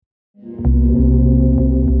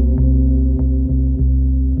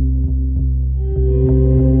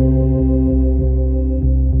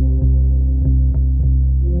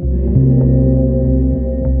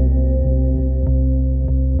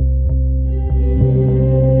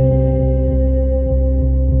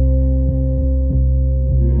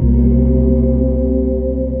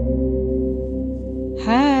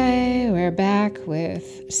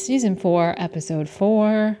Season 4, Episode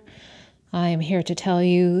 4. I am here to tell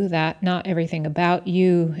you that not everything about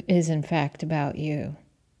you is in fact about you.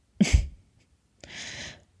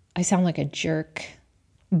 I sound like a jerk,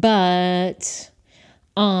 but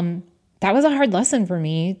that was a hard lesson for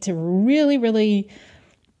me to really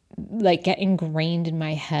get ingrained in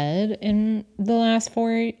my head in the last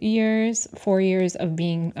 4 years of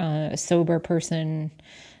being a sober person.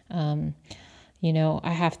 I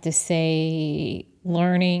have to say,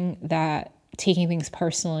 learning that taking things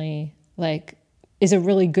personally, is a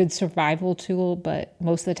really good survival tool, but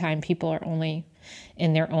most of the time people are only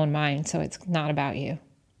in their own mind, so it's not about you.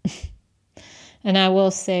 And I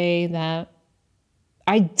will say that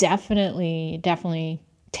I definitely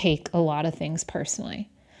take a lot of things personally,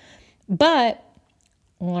 but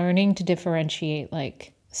learning to differentiate,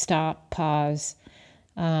 stop, pause,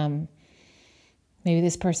 maybe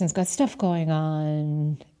this person's got stuff going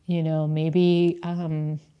on, maybe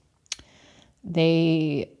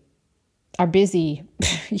they are busy,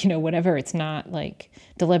 whatever. It's not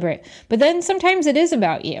deliberate. But then sometimes it is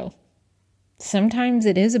about you. Sometimes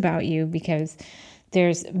it is about you because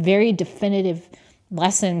there's very definitive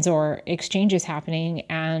lessons or exchanges happening,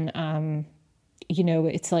 and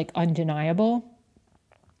it's undeniable.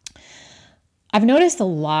 I've noticed a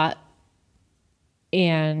lot,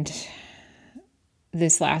 and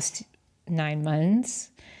this last 9 months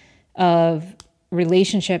of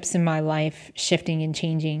relationships in my life shifting and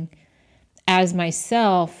changing as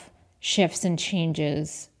myself shifts and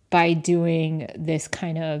changes by doing this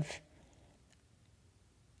kind of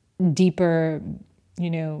deeper,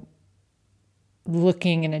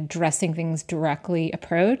 looking and addressing things directly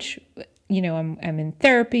approach. I'm in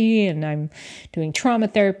therapy and I'm doing trauma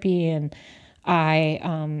therapy, and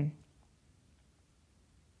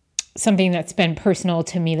something that's been personal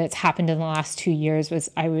to me that's happened in the last 2 years was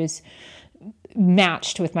I was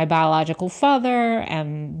matched with my biological father,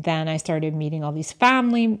 and then I started meeting all these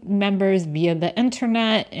family members via the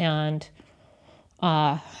internet, and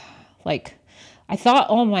I thought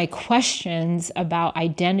all my questions about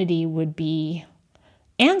identity would be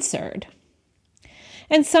answered.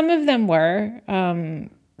 And some of them were,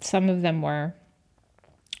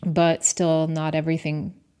 but still not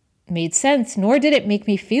everything made sense, nor did it make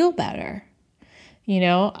me feel better.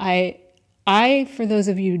 I, for those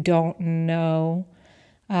of you who don't know,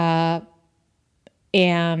 am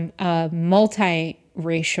a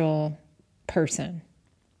multiracial person.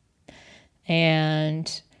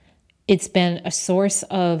 And it's been a source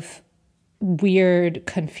of weird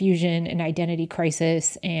confusion and identity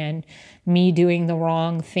crisis, and me doing the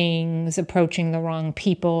wrong things, approaching the wrong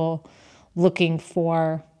people, looking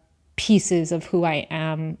for pieces of who I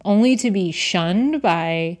am, only to be shunned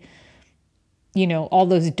by, all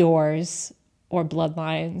those doors or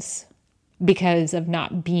bloodlines because of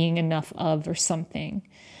not being enough of or something.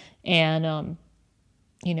 And,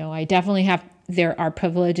 I definitely there are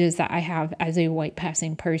privileges that I have as a white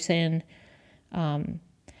passing person.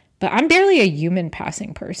 But I'm barely a human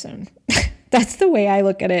passing person. That's the way I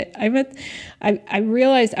look at it. I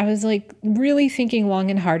realized I was really thinking long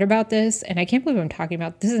and hard about this, and I can't believe I'm talking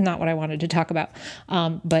about this. Is not what I wanted to talk about,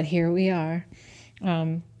 but here we are.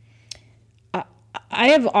 I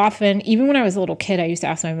have often, even when I was a little kid, I used to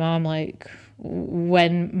ask my mom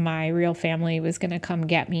when my real family was going to come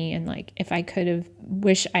get me, and if I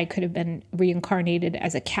wish I could have been reincarnated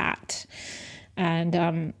as a cat. And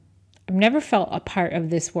I've never felt a part of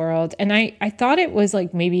this world. And I thought it was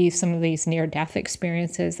maybe some of these near-death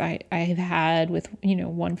experiences I have had with,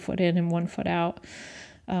 1 foot in and 1 foot out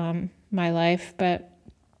my life. But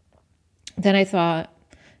then I thought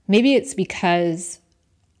maybe it's because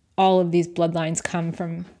all of these bloodlines come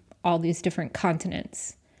from all these different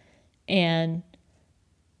continents. And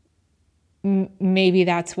maybe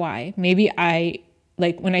that's why. Maybe I,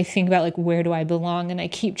 when I think about where do I belong, and I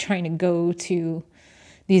keep trying to go to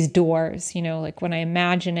these doors, when I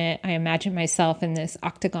imagine it, I imagine myself in this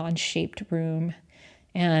octagon-shaped room,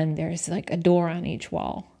 and there's a door on each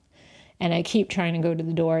wall. And I keep trying to go to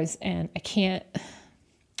the doors, and I can't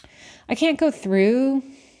go through.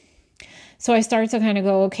 So I start to kind of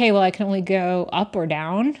go, okay, well, I can only go up or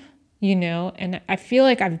down, and I feel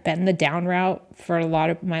like I've been the down route for a lot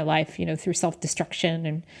of my life, through self-destruction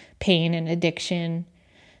and pain and addiction.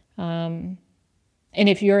 And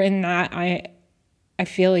if you're in that, I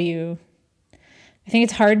feel you. I think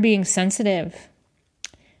it's hard being sensitive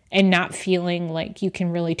and not feeling like you can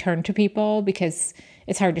really turn to people, because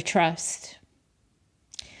it's hard to trust.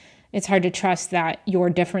 It's hard to trust that your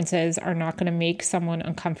differences are not going to make someone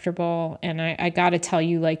uncomfortable. And I got to tell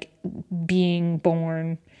you, being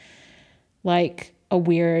born a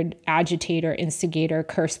weird agitator, instigator,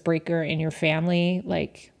 curse breaker in your family,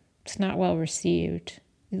 like it's not well received.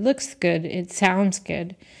 It looks good. It sounds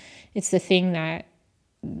good. It's the thing that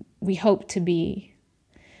we hope to be.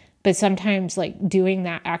 But sometimes like doing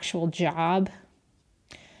that actual job,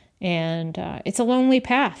 and it's a lonely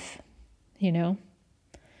path, you know?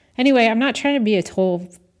 Anyway, I'm not trying to be a total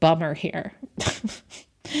bummer here.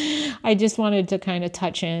 I just wanted to kind of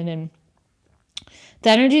touch in, and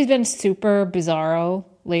the energy's been super bizarro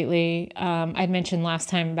lately. I'd mentioned last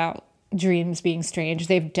time about dreams being strange.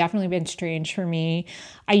 They've definitely been strange for me.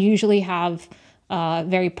 I usually have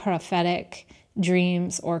very prophetic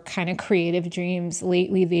dreams or kind of creative dreams.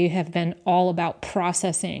 Lately, they have been all about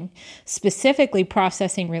processing, specifically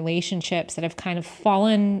processing relationships that have kind of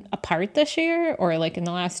fallen apart this year or like in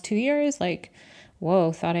the last 2 years. Like,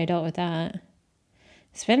 whoa, thought I dealt with that.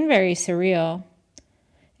 It's been very surreal.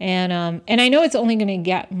 And I know it's only going to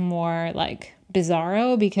get more like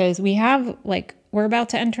bizarro because we're about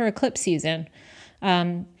to enter eclipse season.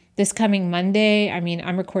 This coming Monday,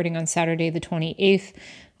 I'm recording on Saturday the 28th.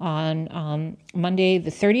 On Monday the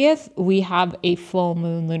 30th, we have a full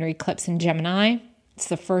moon lunar eclipse in Gemini. It's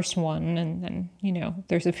the first one, and then,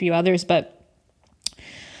 there's a few others, but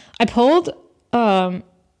I pulled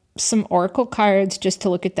some oracle cards just to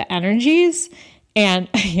look at the energies. And,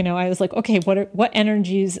 I was like, okay, what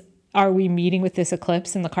energies are we meeting with this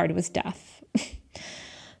eclipse? And the card was death.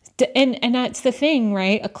 And that's the thing,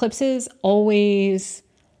 right? Eclipses always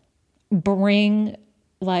bring,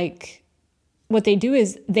 like, what they do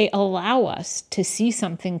is they allow us to see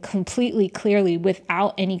something completely clearly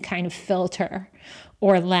without any kind of filter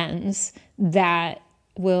or lens that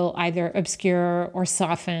will either obscure or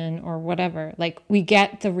soften or whatever. Like, we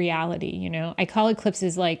get the reality, I call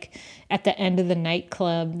eclipses like at the end of the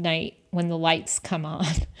nightclub night when the lights come on.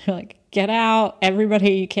 Like, get out,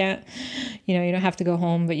 everybody, you can't, you don't have to go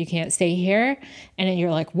home, but you can't stay here. And then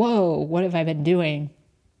you're like, whoa, what have I been doing?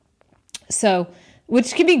 So,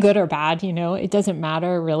 which can be good or bad, it doesn't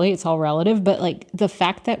matter really. It's all relative. But like the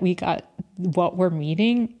fact that we got what we're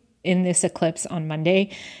meeting in this eclipse on Monday,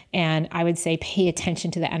 and I would say pay attention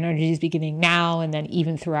to the energies beginning now and then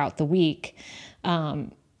even throughout the week.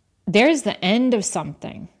 There's the end of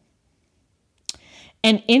something.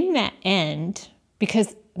 And in that end,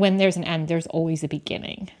 because when there's an end, there's always a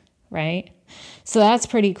beginning, right? So that's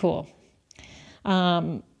pretty cool.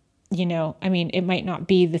 It might not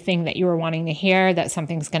be the thing that you were wanting to hear, that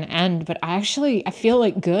something's going to end, but I feel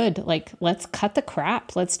like good. Like, let's cut the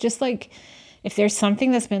crap. Let's just if there's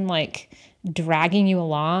something that's been like dragging you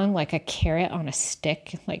along, like a carrot on a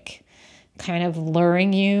stick, like kind of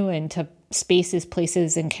luring you into spaces,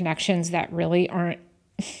 places, and connections that really aren't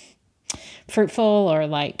fruitful or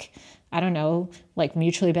like, I don't know, like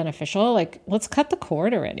mutually beneficial, like let's cut the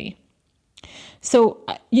cord already. So,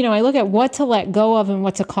 I look at what to let go of and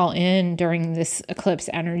what to call in during this eclipse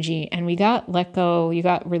energy. And we got let go, you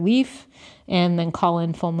got relief, and then call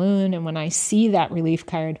in full moon. And when I see that relief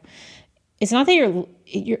card, it's not that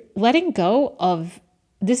you're letting go of,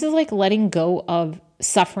 this is like letting go of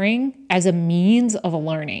suffering as a means of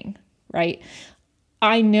learning, right?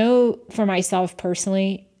 I know for myself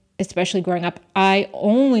personally, especially growing up, I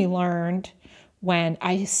only learned when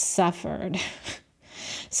I suffered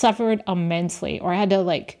immensely, or I had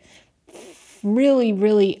to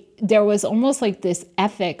really, there was almost like this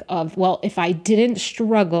ethic of, well, if I didn't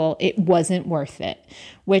struggle, it wasn't worth it,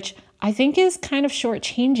 which I think is kind of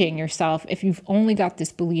shortchanging yourself if you've only got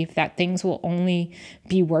this belief that things will only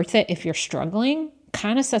be worth it if you're struggling.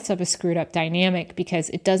 Kind of sets up a screwed up dynamic because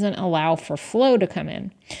it doesn't allow for flow to come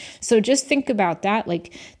in. So just think about that.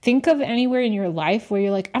 Like, think of anywhere in your life where you're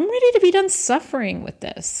like, I'm ready to be done suffering with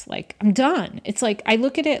this. Like, I'm done. It's like, I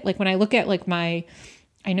look at it, like when I look at like I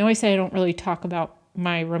know I said I don't really talk about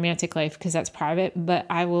my romantic life because that's private, but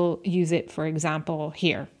I will use it for example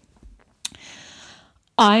here.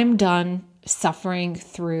 I'm done suffering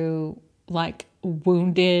through like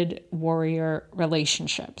wounded warrior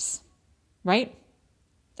relationships, right?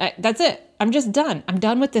 That's it. I'm just done. I'm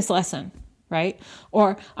done with this lesson, right?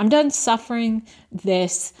 Or I'm done suffering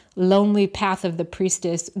this lonely path of the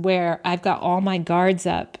priestess where I've got all my guards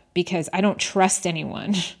up because I don't trust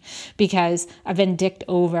anyone, because I've been dicked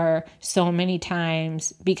over so many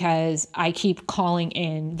times, because I keep calling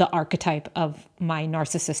in the archetype of my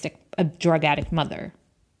narcissistic drug addict mother.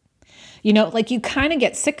 You kind of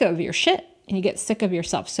get sick of your shit and you get sick of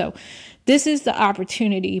yourself. So this is the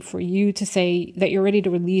opportunity for you to say that you're ready to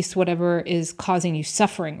release whatever is causing you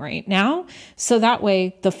suffering right now. So that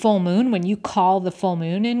way the full moon, when you call the full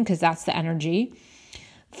moon in, because that's the energy,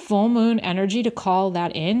 full moon energy, to call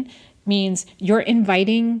that in means you're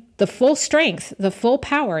inviting the full strength, the full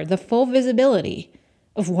power, the full visibility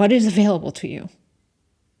of what is available to you.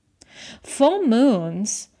 Full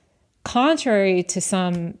moons, contrary to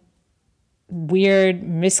some weird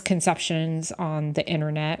misconceptions on the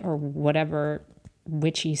internet or whatever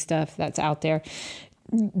witchy stuff that's out there,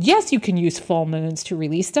 yes, you can use full moons to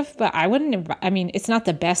release stuff, but it's not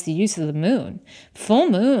the best use of the moon.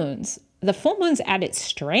 The full moon's at its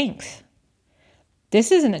strength.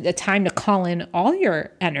 This isn't a time to call in all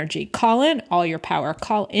your energy, call in all your power,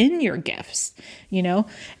 call in your gifts,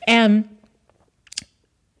 and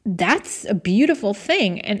that's a beautiful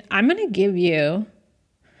thing. And I'm going to give you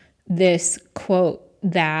this quote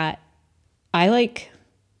that I like.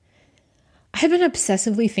 I've been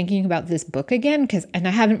obsessively thinking about this book again and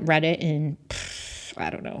I haven't read it in,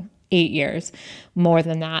 8 years, more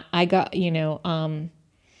than that. I got, and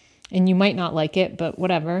you might not like it, but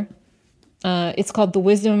whatever. It's called The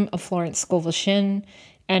Wisdom of Florence Scovel Shinn,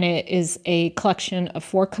 and it is a collection of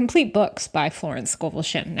 4 complete books by Florence Scovel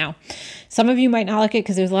Shinn. Now, some of you might not like it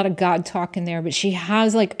because there's a lot of God talk in there, but she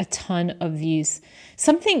has like a ton of these.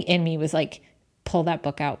 Something in me was like, pull that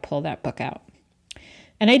book out.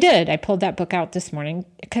 And I did. I pulled that book out this morning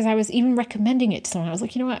because I was even recommending it to someone. I was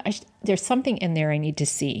like, you know what? There's something in there I need to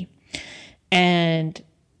see. And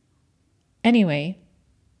anyway,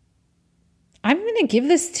 I'm going to give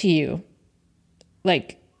this to you.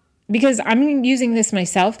 Because I'm using this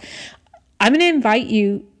myself, I'm going to invite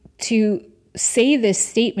you to say this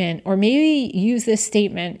statement or maybe use this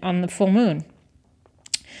statement on the full moon.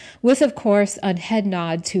 With, of course, a head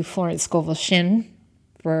nod to Florence Scovel Shinn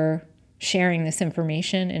for sharing this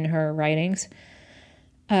information in her writings.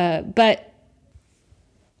 But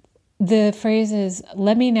the phrase is,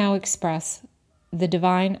 let me now express the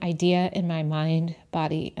divine idea in my mind,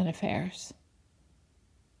 body, and affairs.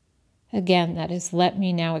 Again, that is, let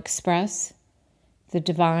me now express the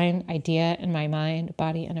divine idea in my mind,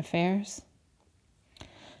 body, and affairs.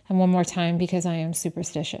 And one more time, because I am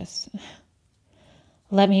superstitious.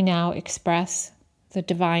 Let me now express the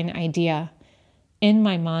divine idea in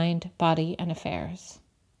my mind, body, and affairs.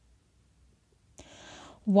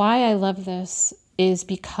 Why I love this is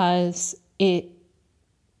because it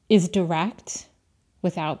is direct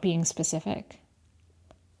without being specific.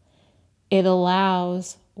 It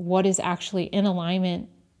allows what is actually in alignment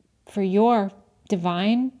for your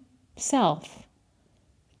divine self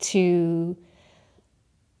to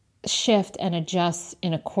shift and adjust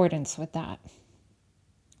in accordance with that.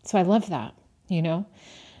 So I love that,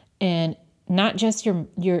 and not just your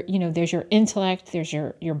there's your intellect, there's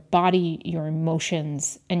your body, your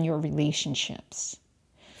emotions, and your relationships.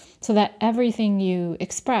 So that everything you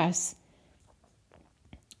express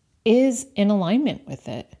is in alignment with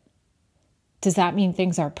it. Does that mean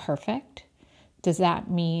things are perfect? Does that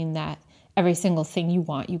mean that every single thing you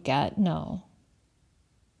want, you get? No.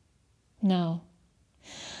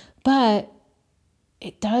 But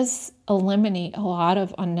it does eliminate a lot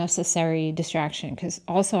of unnecessary distraction, because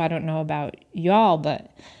also, I don't know about y'all,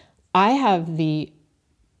 but I have the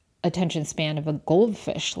attention span of a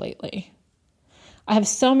goldfish lately. I have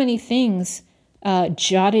so many things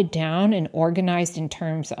jotted down and organized in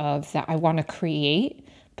terms of that I want to create,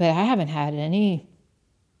 but I haven't had any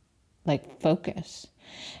focus.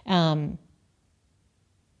 I'm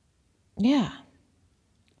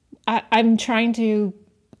trying to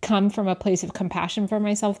come from a place of compassion for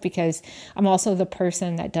myself, because I'm also the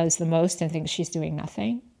person that does the most and thinks she's doing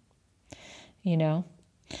nothing,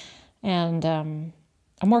 and I'm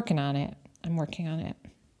working on it.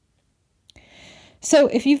 So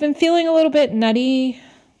if you've been feeling a little bit nutty,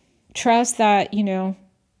 trust that,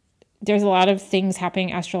 there's a lot of things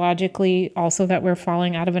happening astrologically also that we're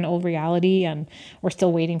falling out of an old reality, and we're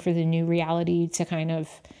still waiting for the new reality to kind of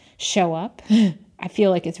show up. I feel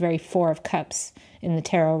like it's very 4 of Cups in the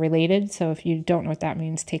tarot related. So if you don't know what that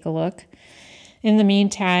means, take a look. In the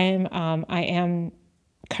meantime, I am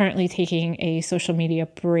currently taking a social media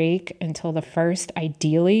break until the 1st,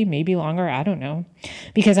 ideally, maybe longer, I don't know,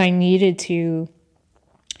 because I needed to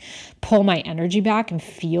pull my energy back and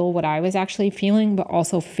feel what I was actually feeling, but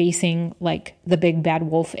also facing the big bad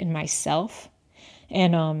wolf in myself.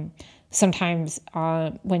 And sometimes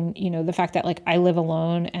when, the fact that I live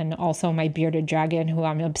alone, and also my bearded dragon, who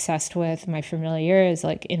I'm obsessed with, my familiar, is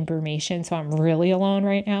in Burmation. So I'm really alone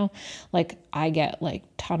right now. I get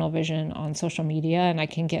tunnel vision on social media, and I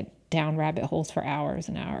can get down rabbit holes for hours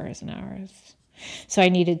and hours and hours. So I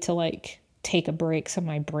needed to take a break so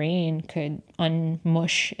my brain could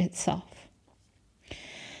unmush itself.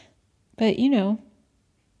 But,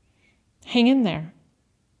 hang in there.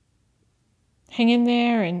 Hang in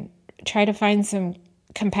there and try to find some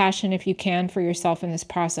compassion if you can for yourself in this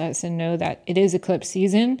process, and know that it is eclipse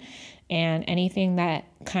season, and anything that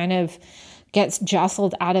kind of gets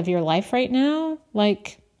jostled out of your life right now,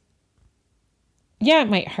 like, yeah, it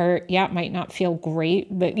might hurt. Yeah, it might not feel great,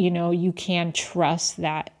 but you can trust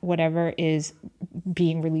that whatever is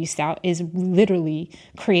being released out is literally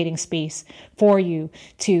creating space for you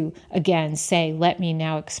to, again, say, let me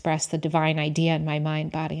now express the divine idea in my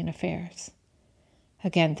mind, body, and affairs.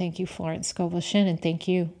 Again, thank you, Florence Scovel Shinn, and thank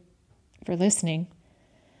you for listening.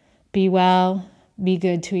 Be well, be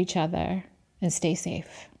good to each other, and stay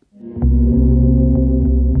safe.